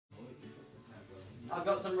I've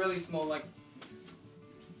got some really small, like...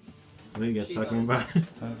 What are you guys talking about?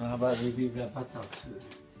 How about we leave the buttocks?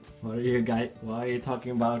 Why are you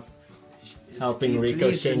talking about helping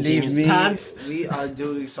Rico changing his me. pants? We are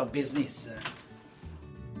doing some business.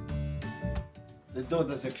 The door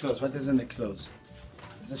doesn't close. Why doesn't it close?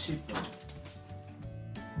 It's a sheep door.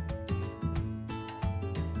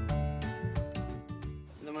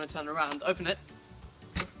 And I'm gonna turn around, open it.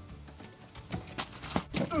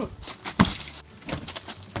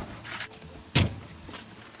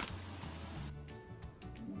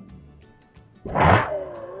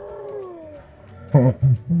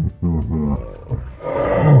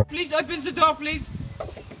 Please open the door, please!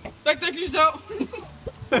 Spectre Clouseau!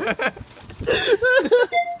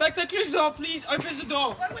 Spectre Clouseau, please open the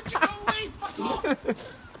door! Why would you go away? Fuck off!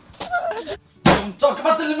 Don't talk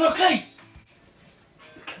about the little case!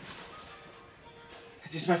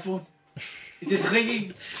 It is my phone. It is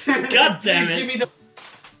ringing. God damn Please it! give me the...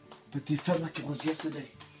 But it felt like it was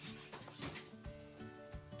yesterday.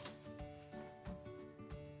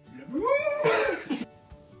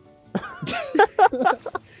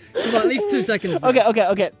 Come on, at least 2 seconds.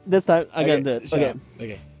 Okay. This time I got it. shut Okay. up.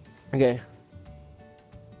 Okay.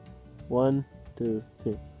 1, 2,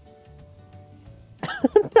 3.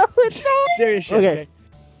 No, it's not. Serious shit. Okay.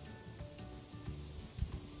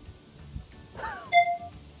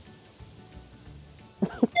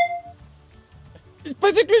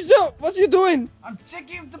 Spectre Clouseau, what are you doing? I'm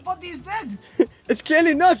checking if the body is dead. It's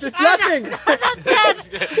clearly not, it's laughing!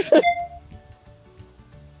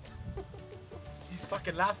 He's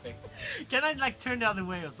fucking laughing. Can I like turn the other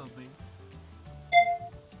way or something?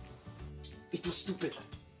 It was stupid.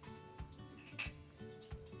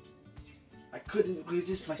 I couldn't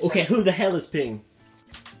resist myself. Okay, who the hell is peeing?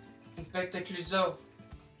 Inspector Clouseau,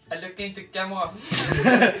 I look into camera.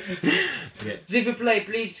 Okay. S'il vous plaît,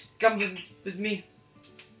 please come with me.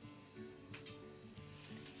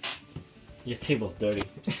 Your table's dirty.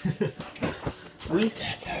 We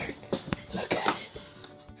never look at it.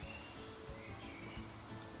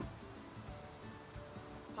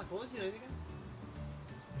 Fuck, what was your name again?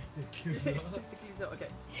 Clouseau, okay.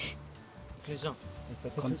 Clouseau.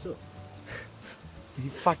 Clouseau. He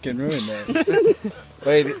fucking ruined it.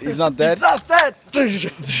 Wait, he's not dead? He's not dead!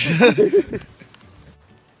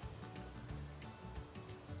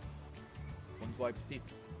 One petit.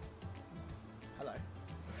 Hello.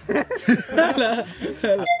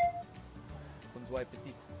 Bonjour,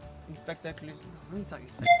 petit. Inspector Clouseau.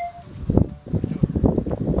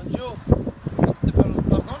 Bonjour. Constable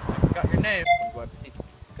Croissant, I forgot your name. Bonjour, petit.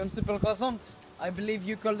 Constable Croissant, I believe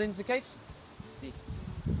you called in the case? Si.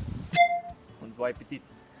 Bonjour, petit.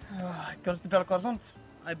 Constable Croissant,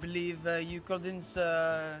 I believe you called in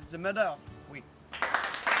the murder? Oui.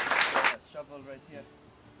 Shovel right here.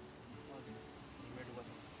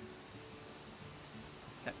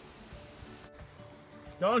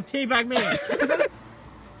 Don't teabag me!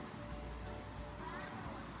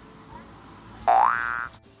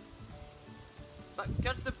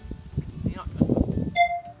 Constable... You're not Constable.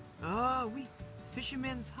 Ah, oui.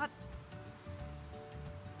 Fisherman's hut.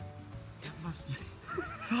 That must be...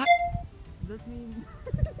 That means...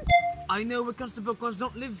 I know where Constable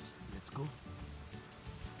Croissant lives. Let's go.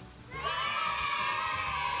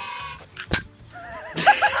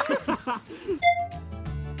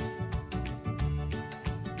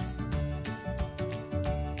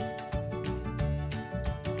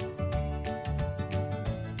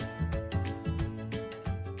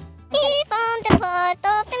 He found the part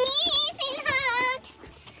of the missing hat.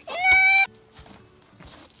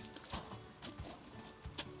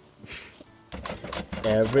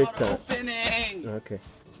 Every time. Opening! Okay.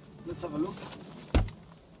 Let's have a look.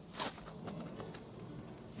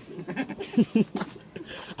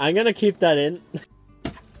 I'm gonna keep that in.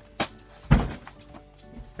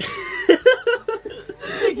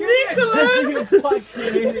 Nicholas! You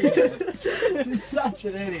fucking idiot. You're such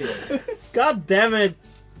an idiot. God damn it!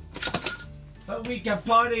 But we can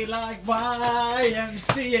party like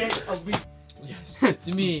YMCA. Oh, we... Yes,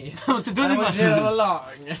 it's me. I was here all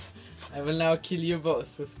along. I will now kill you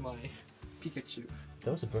both with my Pikachu.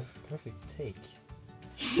 That was a perfect take.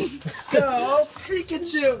 Go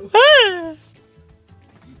Pikachu! As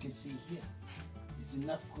you can see here, there's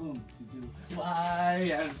enough room to do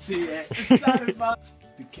YMCA. It's not about...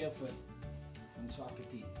 Be careful. Bonjour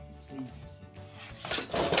petit.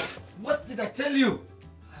 What did I tell you?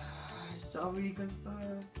 Sorry,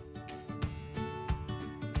 Constable.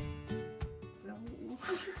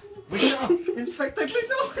 Wake up! Inspector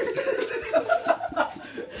Clouseau!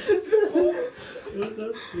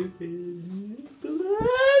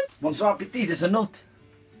 Bonsoir petit, there's a note.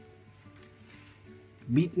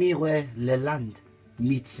 Meet me where le land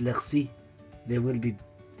meets le sea. There will be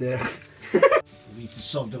the. We need to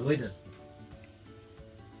solve the riddle.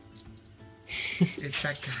 It's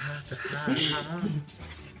like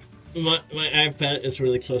My iPad is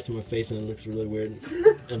really close to my face and it looks really weird.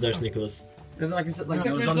 And there's Nicholas. And like I said, like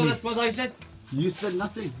it was on me. That's what I said. You said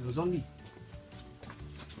nothing. It was on me.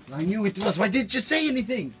 I knew it was. Why didn't you say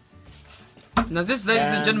anything? Now this, ladies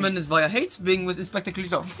and gentlemen, is why I hate being with Inspector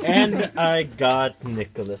Clouseau. And I got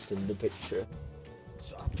Nicholas in the picture.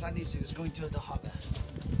 So our plan is going to the harbor.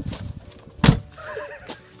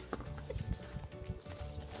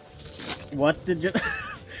 What did you...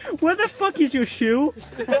 Where the fuck is your shoe?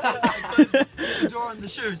 The door on the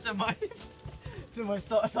shoes to my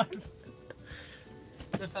sort of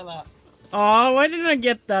They fell out. Oh, why didn't I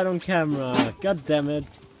get that on camera? God damn it.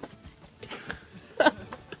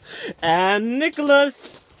 And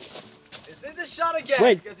Nicholas! It's in the shot again!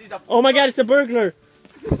 Wait! Oh my god, it's a burglar!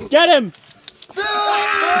 Get him!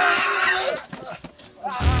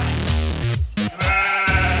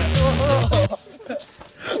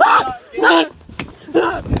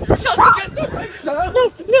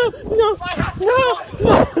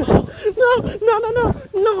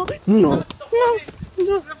 No.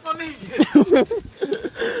 They're funny!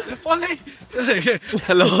 They're funny!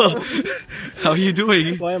 Hello! How are you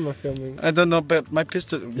doing? Why am I filming? I don't know, but my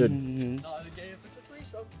pistol. Good.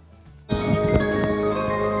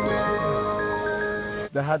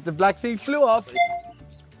 The black thing flew off.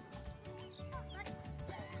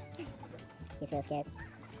 He's real scared.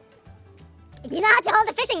 You know how to hold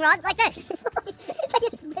the fishing rod like this.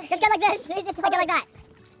 Just go like this. Just go like that.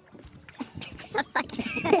 Oh, fuck.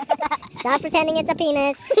 Stop pretending it's a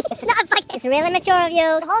penis. It's not fucking. It's really mature of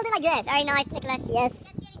you. Hold it like this. Very nice, Nicholas. Yes.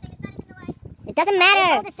 It doesn't matter.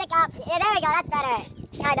 Just hold the stick up. Yeah, there we go. That's better.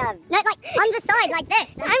 Kind of. No, like on the side, like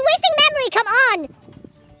this. I'm wasting memory. Come on.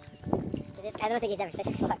 I don't think he's ever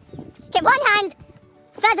fished before. Okay, one hand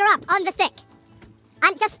further up on the stick.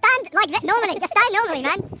 And just stand like this. Normally. Just stand normally,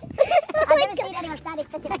 man. I've never seen anyone standing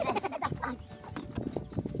fishing like this. Okay,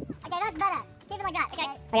 that's better. Keep it like that. Okay.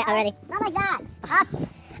 Okay, already. Not like that. Up.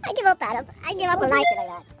 I give up, Adam. I give up on life like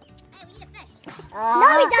that. Hey, we need a fish. No,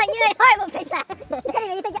 we don't. You're a horrible fisher.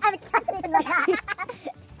 You think you ever catch anything like that?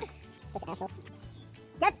 Such an asshole.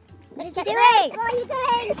 Just. What is he doing? What are you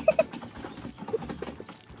doing?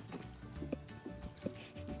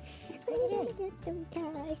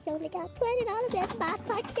 I only got $20 in my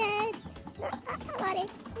pocket. Buddy,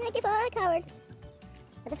 thank you for a coward.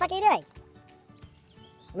 What the fuck are you doing?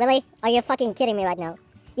 Really? Are you fucking kidding me right now?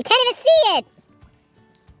 You can't even see it!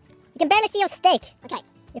 You can barely see your steak. Okay.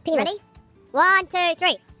 Your penis. Ready? 1, 2,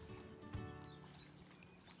 3.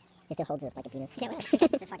 He still holds it like a penis. Yeah, whatever.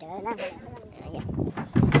 Fuck it. Yeah.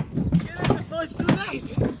 Get in before it's too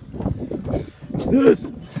late!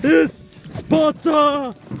 This is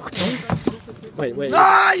Sparta! Wait.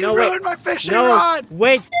 Ah, you ruined my fishing rod!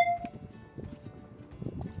 Wait!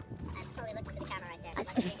 Totally look into the camera right there.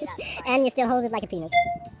 And you still hold it like a penis.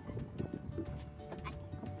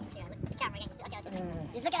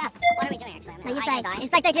 Just look at us. What are we doing actually? No, you say,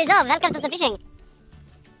 Inspector Clouseau, welcome to the fishing.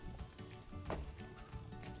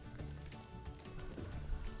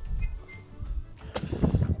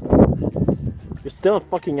 You're still a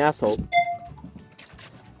fucking asshole.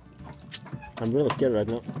 I'm really scared right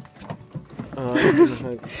now.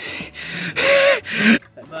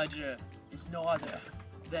 That murderer is no other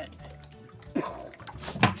than...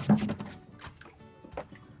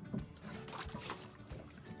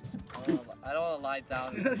 I don't want to lie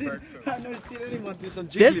down in the bird poop. I've never seen anyone do some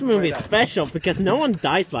This movie is special because no one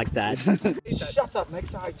dies like that. Shut up,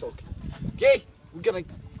 next time I talk. Okay, we're gonna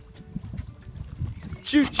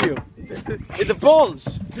shoot you in the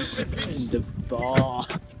balls. In the ball.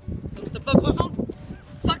 Comes the bug whistle?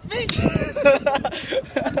 Fuck me!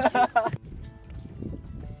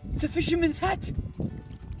 It's a fisherman's hat!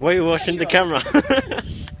 Why are you washing the camera?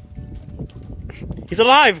 He's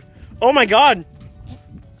alive! Oh my god!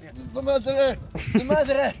 The murderer! The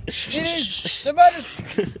murderer! It is! The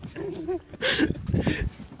murderer!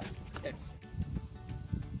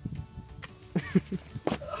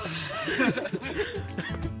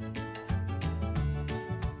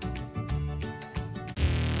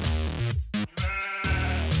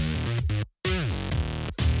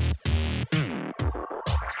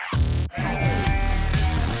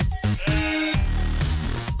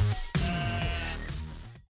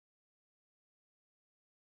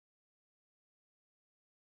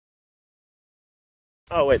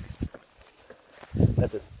 Oh wait.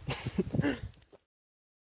 That's it.